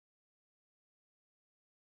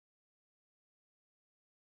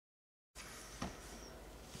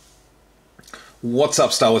What's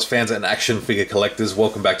up, Star Wars fans and action figure collectors?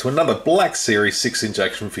 Welcome back to another Black Series 6-inch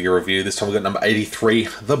action figure review. This time we've got number 83,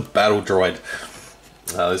 the Battle Droid.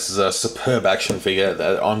 This is a superb action figure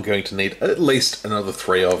that I'm going to need at least another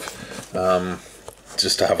 3 of,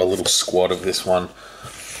 just to have a little squad of this one.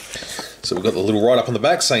 So we've got the little write-up on the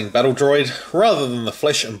back saying, Battle Droid, rather than the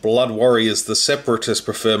flesh and blood warriors, the Separatists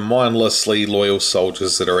prefer mindlessly loyal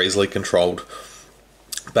soldiers that are easily controlled.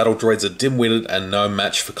 Battle droids are dim-witted and no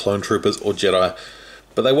match for clone troopers or Jedi,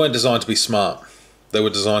 but they weren't designed to be smart. They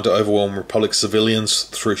were designed to overwhelm Republic civilians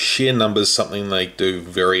through sheer numbers, something they do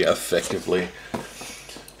very effectively.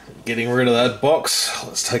 Getting rid of that box,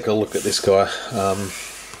 let's take a look at this guy.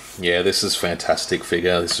 Yeah, this is a fantastic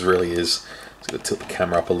figure. This really is. Just going to tilt the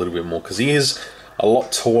camera up a little bit more because he is a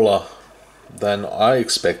lot taller than I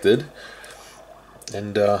expected,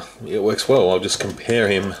 and it works well. I'll just compare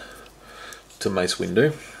him to Mace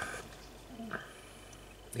Windu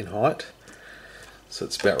in height, so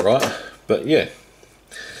it's about right. But yeah,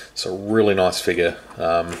 it's a really nice figure.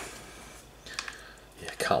 Yeah,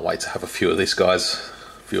 can't wait to have a few of these guys,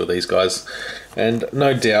 and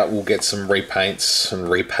no doubt we'll get some repaints and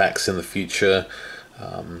repacks in the future.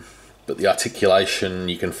 But the articulation,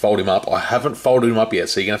 you can fold him up. I haven't folded him up yet,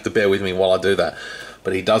 so you're gonna have to bear with me while I do that.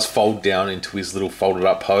 But he does fold down into his little folded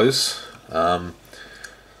up pose.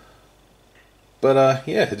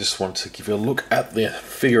 Yeah, I just wanted to give you a look at the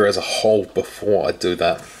figure as a whole before I do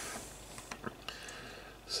that.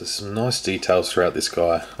 So some nice details throughout this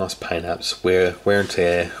guy. Nice paint apps, wear and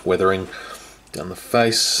tear, weathering down the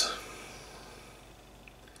face.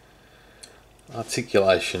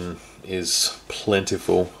 Articulation is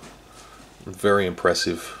plentiful, very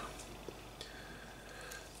impressive.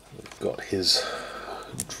 We've got his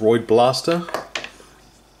droid blaster.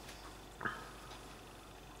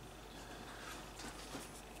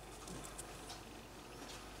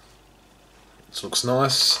 This looks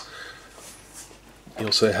nice. He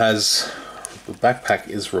also has, the backpack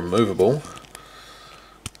is removable.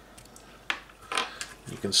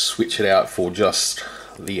 You can switch it out for just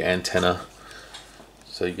the antenna.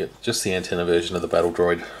 So you get just the antenna version of the Battle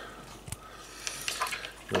Droid.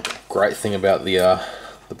 The great thing about the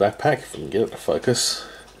backpack, if you can get it to focus,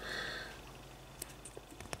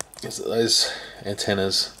 is that those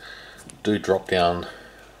antennas do drop down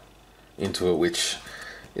into it, which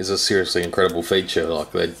is a seriously incredible feature.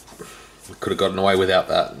 Like, they could have gotten away without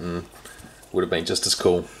that and would have been just as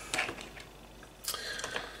cool.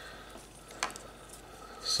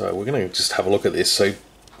 So we're going to just have a look at this. So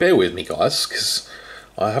bear with me, guys, because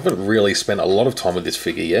I haven't really spent a lot of time with this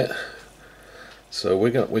figure yet. So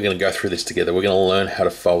we're going to go through this together. We're going to learn how to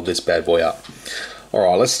fold this bad boy up. All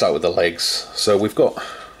right, let's start with the legs. So let's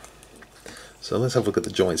have a look at the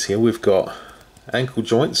joints here. We've got ankle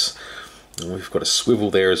joints, and we've got a swivel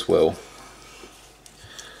there as well.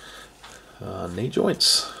 Knee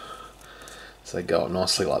joints, so they go up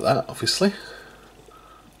nicely like that, obviously.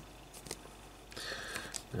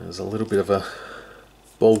 There's a little bit of a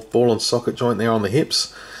ball and socket joint there on the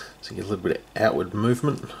hips, so you get a little bit of outward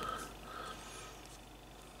movement.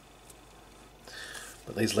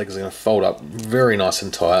 But these legs are going to fold up very nice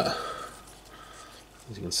and tight.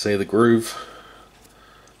 As you can see, the groove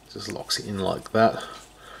just locks it in like that.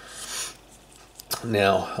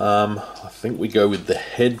 Now, I think we go with the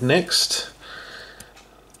head next.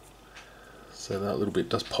 So that little bit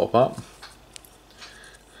does pop up.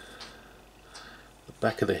 The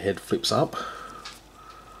back of the head flips up.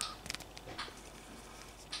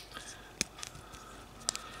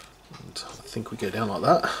 And I think we go down like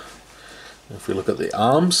that. And if we look at the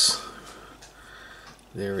arms,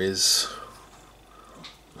 there is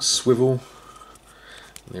a swivel,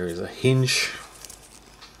 there is a hinge.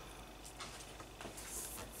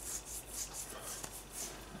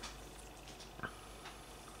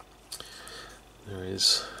 There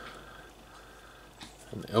is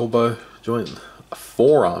an elbow joint, a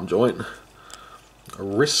forearm joint, a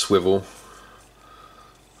wrist swivel,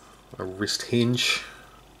 a wrist hinge,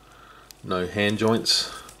 no hand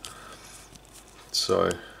joints.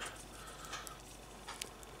 So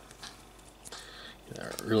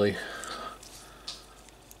really,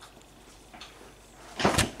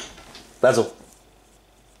 Basil,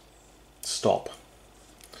 stop.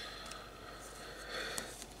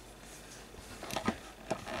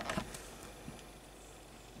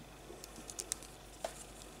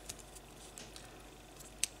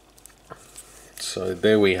 So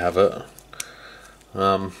there we have it.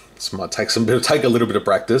 This might take a little bit of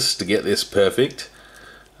practice to get this perfect.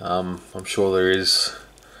 I'm sure there is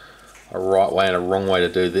a right way and a wrong way to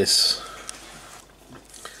do this.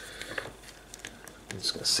 I'm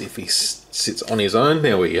just going to see if he sits on his own.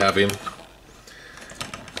 There we have him.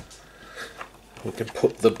 We can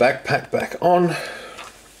put the backpack back on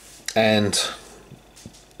and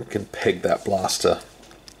we can peg that blaster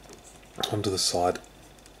onto the side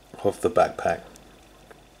of the backpack.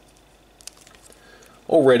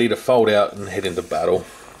 All ready to fold out and head into battle.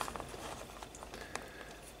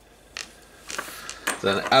 It's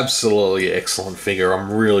an absolutely excellent figure.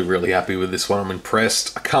 I'm really happy with this one. I'm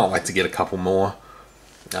impressed. I can't wait to get a couple more.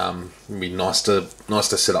 It'd be nice to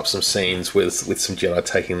set up some scenes with some Jedi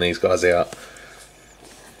taking these guys out.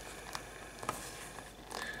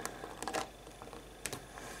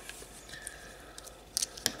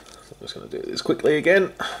 I'm just going to do this quickly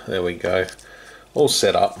again. There we go. All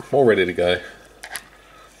set up, all ready to go.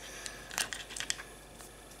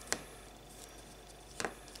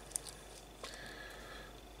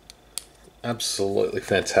 Absolutely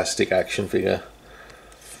fantastic action figure.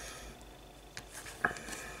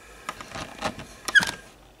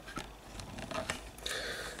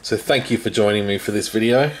 So thank you for joining me for this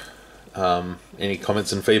video. Any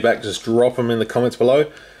comments and feedback, just drop them in the comments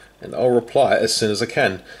below and I'll reply as soon as I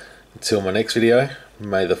can. Until my next video,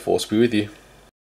 may the Force be with you.